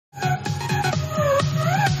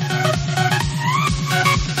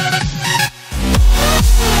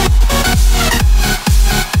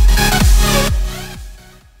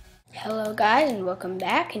and welcome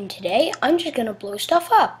back, and today I'm just gonna blow stuff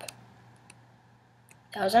up.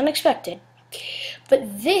 That was unexpected.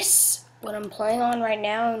 But this, what I'm playing on right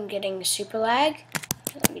now, I'm getting super lag.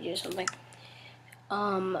 Let me do something.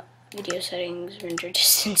 Video settings, render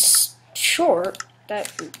distance short, that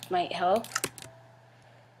might help.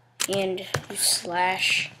 And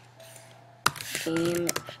slash game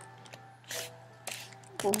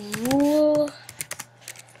rule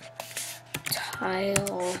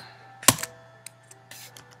tile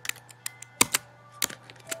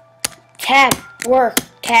tab work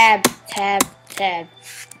tab. Okay,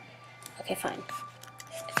 fine.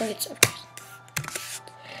 I think it's okay.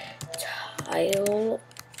 Tile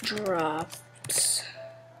drops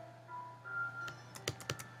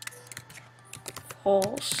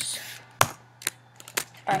false.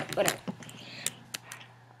 Alright, whatever.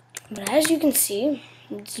 But as you can see,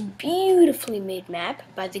 it's a beautifully made map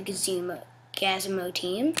by the Gazmo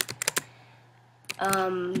team.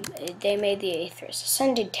 They made the Aethris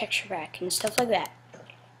Ascended texture pack and stuff like that.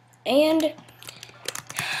 And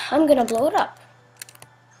I'm gonna blow it up.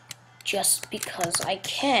 Just because I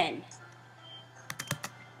can.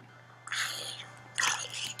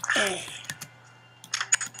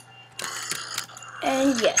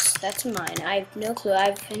 And yes, that's mine. I have no clue. I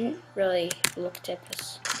haven't really looked at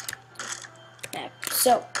this map.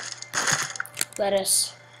 So, let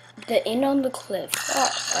us... The inn on the cliff.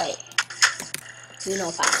 Alright. You know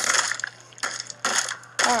about.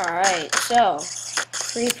 Alright, so...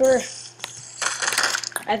 Creeper.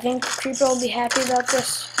 I think Creeper will be happy about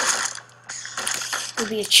this. It'll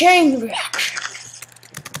be a chain reaction.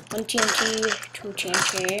 1 TNT, 2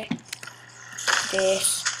 TNT.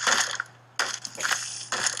 This.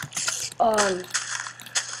 Oh,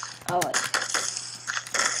 oh,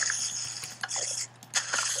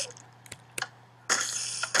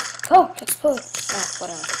 explode. Oh,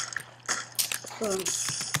 whatever. Boom.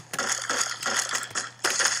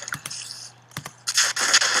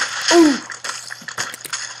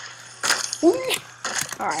 Ooh.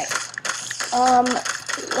 Alright.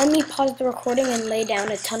 Let me pause the recording and lay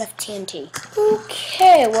down a ton of TNT.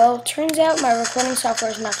 Okay, well, turns out my recording software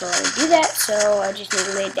is not going to let me do that, so I just need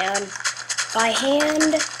to lay it down by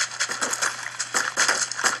hand.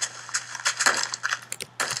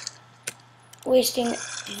 Wasting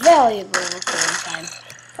valuable recording time.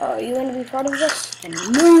 Oh, you want to be part of this? Then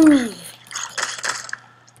move!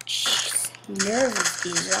 Jeez, nerve of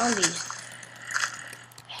these zombies.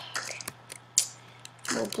 Okay.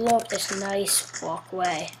 We'll blow up this nice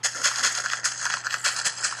walkway.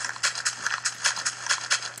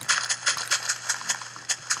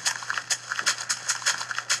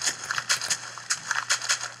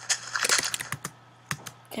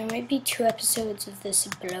 There might be 2 episodes of this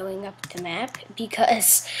blowing up the map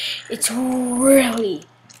because it's really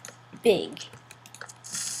big.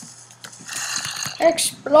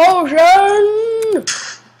 Explosion!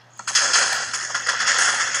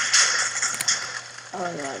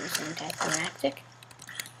 Oh, that was anticlimactic.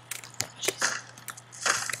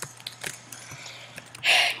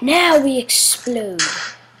 Now we explode.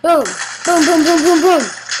 Boom! Boom, boom, boom, boom, boom!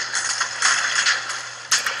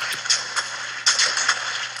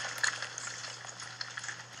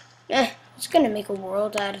 It's gonna make a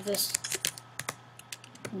world out of this.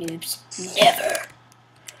 Noobs. Never.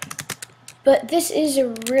 But this is a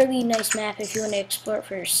really nice map if you want to explore it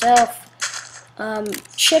for yourself.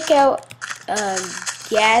 Check out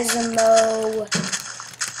Gazmo.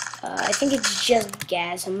 I think it's just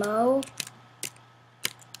Gazmo.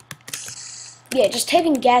 Yeah, just type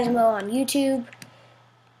in Gazmo on YouTube.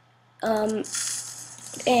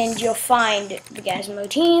 And you'll find the Gazmo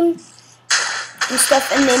team and stuff,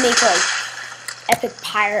 and they make like epic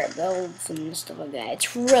pirate builds and stuff like that.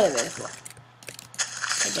 It's really, really cool.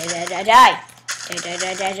 Die.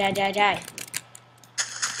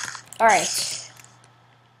 Alright.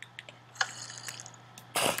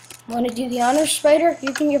 Want to do the honors, Spider?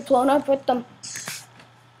 You can get blown up with them.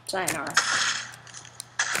 Sayonara.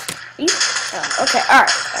 Oh, okay,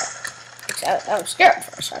 alright. I was scared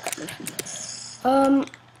for a second.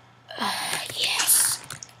 Yes.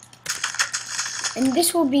 And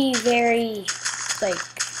this will be very, like,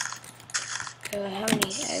 how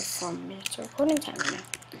many? I have 4 minutes of recording time right now.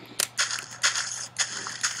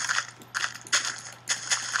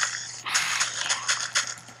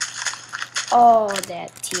 Oh,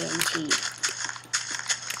 that TNT.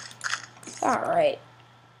 Alright.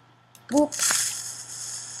 Whoop.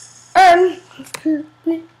 And here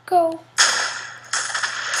we go.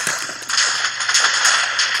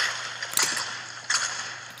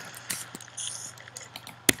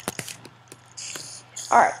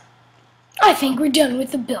 Alright. I think we're done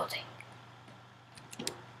with the building.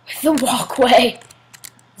 The walkway.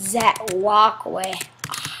 That walkway.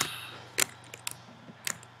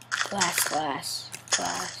 Glass, glass,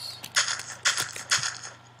 glass.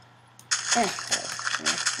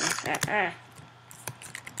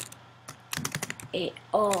 It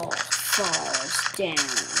all falls down.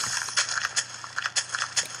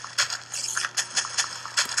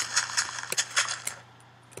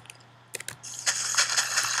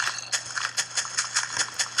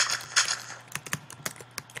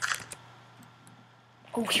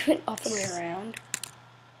 Oh, we went all the way around.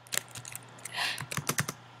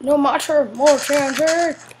 No matcha, more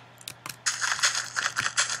chances.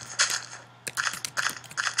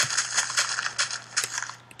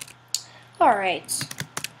 Alright.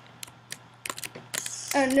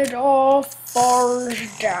 And it all falls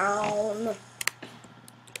down.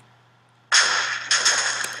 I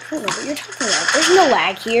don't know what you're talking about. There's no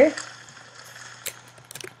lag here.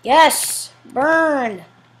 Yes! Burn!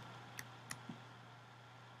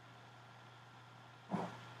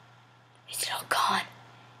 Is it all gone?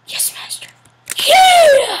 Yes, master.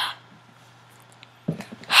 Yeah!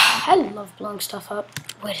 I love blowing stuff up.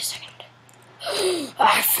 Wait a second.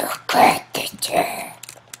 I forgot the tip.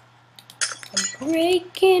 I'm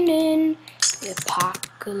breaking in the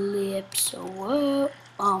apocalypse. Oh,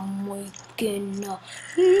 I'm waking up.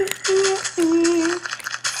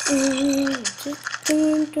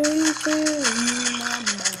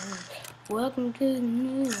 Welcome to the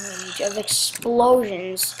new age of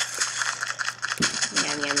explosions.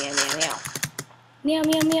 Meow meow meow meow meow. Meow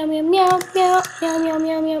meow meow meow meow meow meow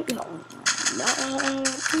meow meow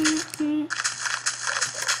meow.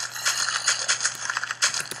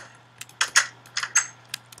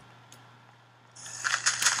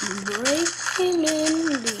 Breaking in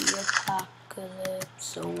the apocalypse,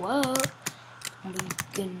 so what?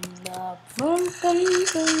 Waking up,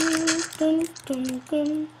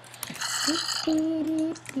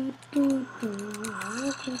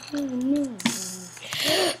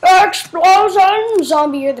 explosion!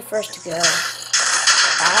 Zombie, you're the first to go.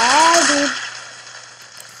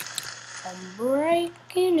 I'm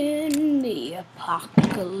breaking in the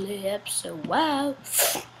apocalypse, so wow.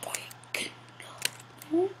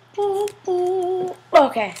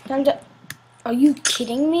 Okay, time to. Are you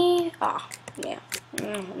kidding me? Ah, oh, yeah.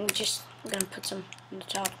 I'm just gonna put some on the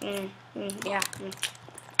top. Yeah.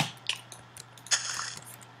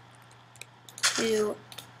 2,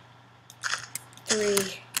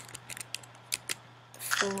 3,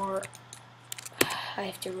 4. I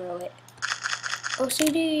have to roll it.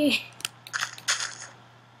 OCD.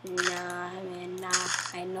 Nah, man, nah.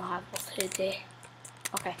 I know how to put it.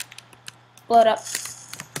 Okay. Blow it up.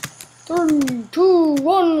 3, 2,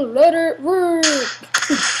 1, let it rip!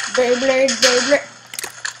 Beyblade, Beyblade.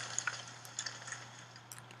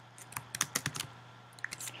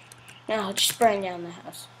 Now just burn down the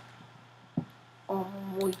house. Oh,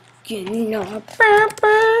 waking up.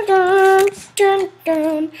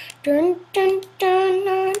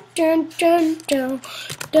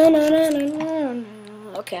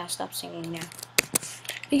 Okay, I'll stop singing now.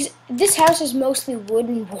 Because this house is mostly wood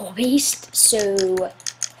and wool based, so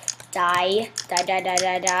die, die, die, die,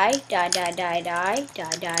 die, die, die, die, die, die,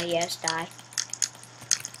 die, die, yes, die.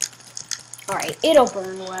 Alright, it'll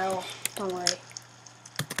burn well. Don't worry.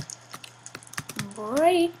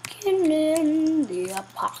 Breaking in the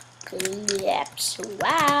apocalypse.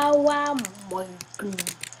 Wow, I'm waking.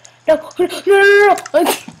 No, no, no, no, no.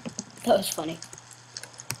 That was funny.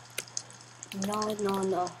 No, no,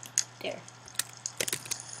 no. There.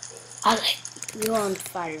 I'll let you on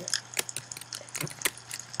fire.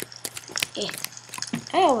 Yeah,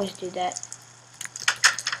 I always do that.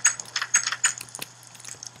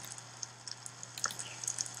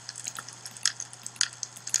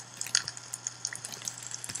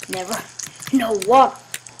 Never. No what?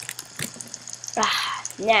 Ah,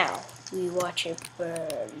 now we watch it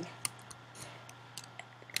burn.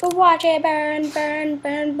 We watch it burn, burn,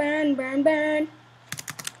 burn, burn, burn, burn.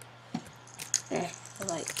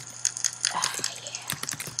 Like, ah, yeah.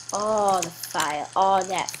 All the fire, all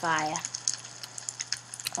that fire.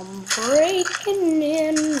 I'm breaking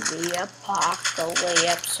in the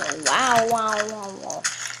apocalypse. So wow, wow, wow, wow.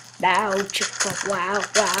 Wow, chicka, wow,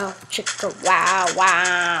 wow, chicka, wow,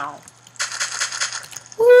 wow.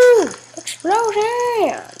 Woo!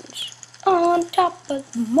 Explosions on top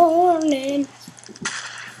of the morning.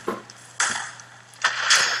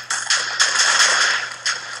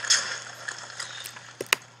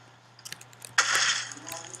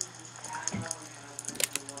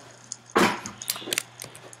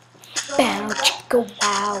 Bow, chicka,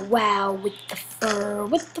 wow, wow, with the fur,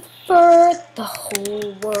 the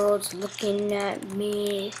whole world's looking at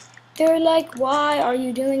me. they're like, why are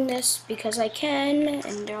you doing this? Because I can.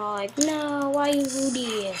 And they're all like, no, why you do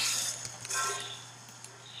this?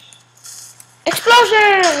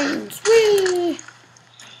 Explosions! Whee!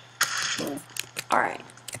 Alright.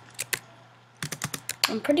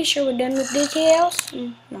 I'm pretty sure we're done with details.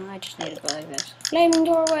 No, I just need to go like this. Flaming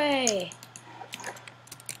doorway!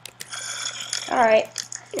 Alright.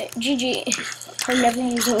 GG. I'm never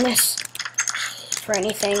using this for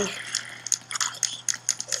anything.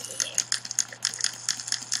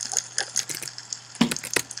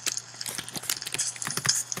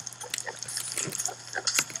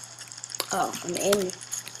 Oh, I'm in.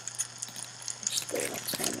 Just go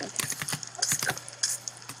next time.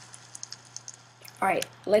 Alright,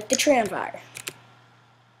 light the tree on fire.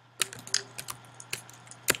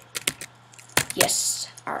 Yes.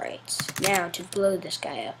 Alright, now to blow this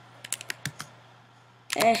guy up.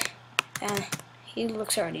 He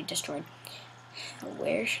looks already destroyed.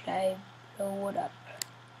 Where should I blow it up?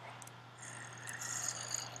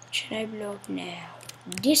 Should I blow up now?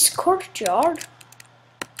 This courtyard?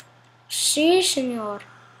 Si, senor.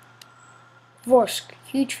 Vorsk,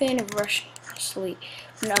 huge fan of Russian sleep.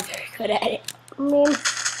 I'm not very good at it.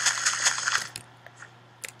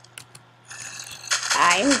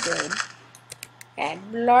 I'm good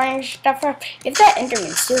at blowing stuff up. If that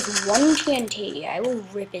Enderman steals one TNT, I will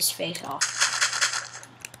rip his face off.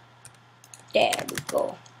 There we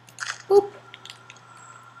go. Boop.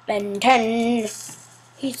 Ben 10.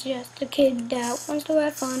 He's just a kid that wants to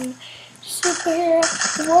have fun. Superhero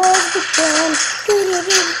was the gun.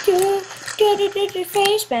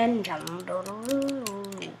 Face Ben.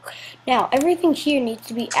 Now, everything here needs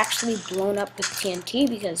to be actually blown up with TNT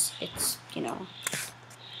because it's, you know,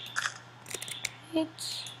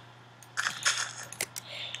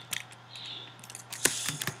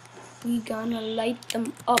 we gonna light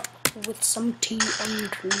them up with some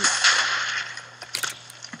TNT.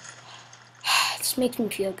 This makes me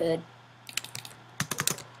feel good.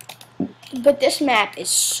 But this map is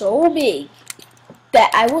so big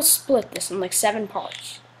that I will split this in like 7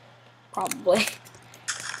 parts. Probably.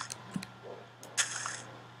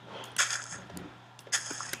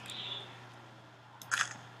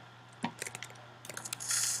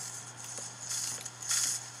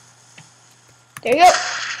 There you go.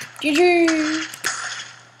 GG.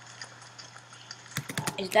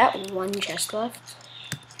 Is that one chest left?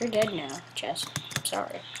 You're dead now, chest. I'm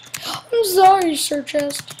sorry. I'm sorry, Sir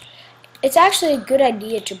Chest. It's actually a good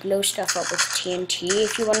idea to blow stuff up with TNT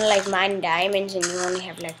if you want to like mine diamonds and you only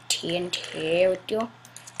have like TNT with you.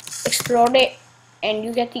 Explode it and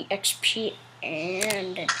you get the XP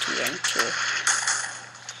and the TNT.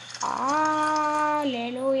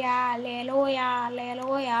 Hallelujah, hallelujah,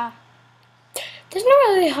 hallelujah. There's not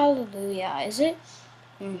really hallelujah, is it?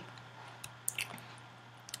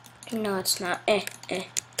 No, it's not.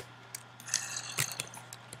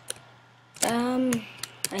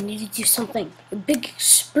 I need to do something. A big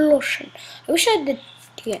explosion. I wish I had the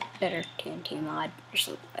better TNT mod or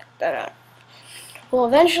something like that. We'll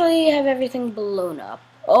eventually have everything blown up.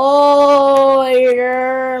 Oh,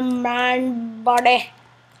 your man body.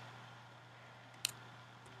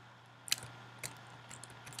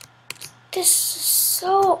 This is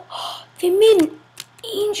so... They made an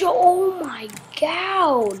angel. Oh my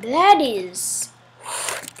god. That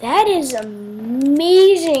is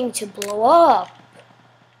amazing to blow up.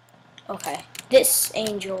 Okay. This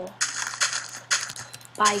angel...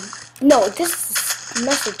 No, this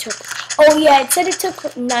must have took... Oh yeah, it said it took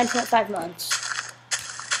 9.5 months.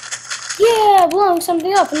 Yeah, blowing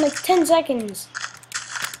something up in like 10 seconds.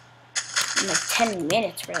 In like 10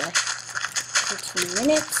 minutes, really. 15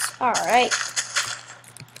 minutes. Alright.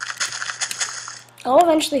 I'll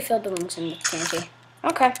eventually fill the wings in with TNT.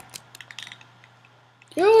 Okay.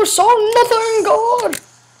 You saw nothing, God!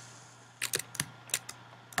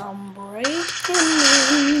 I'm breaking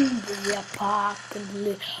in the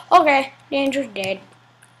apocalypse. Okay, the angel's dead.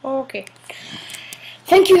 Okay.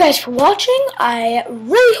 Thank you guys for watching. I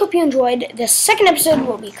really hope you enjoyed. The second episode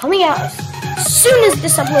will be coming out as soon as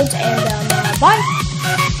this uploads, and bye.